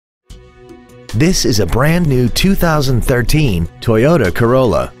This is a brand new 2013 Toyota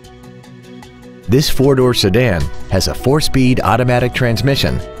Corolla. This four-door sedan has a 4-speed automatic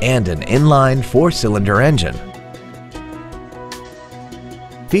transmission and an inline 4-cylinder engine.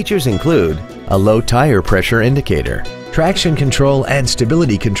 Features include a low tire pressure indicator, traction control and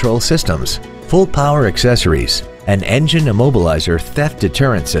stability control systems, full power accessories, an engine immobilizer theft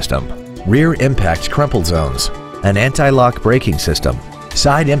deterrent system, rear impact crumple zones, an anti-lock braking system,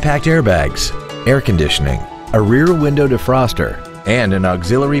 side impact airbags, air conditioning, a rear window defroster, and an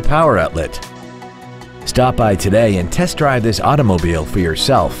auxiliary power outlet. Stop by today and test drive this automobile for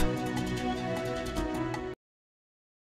yourself.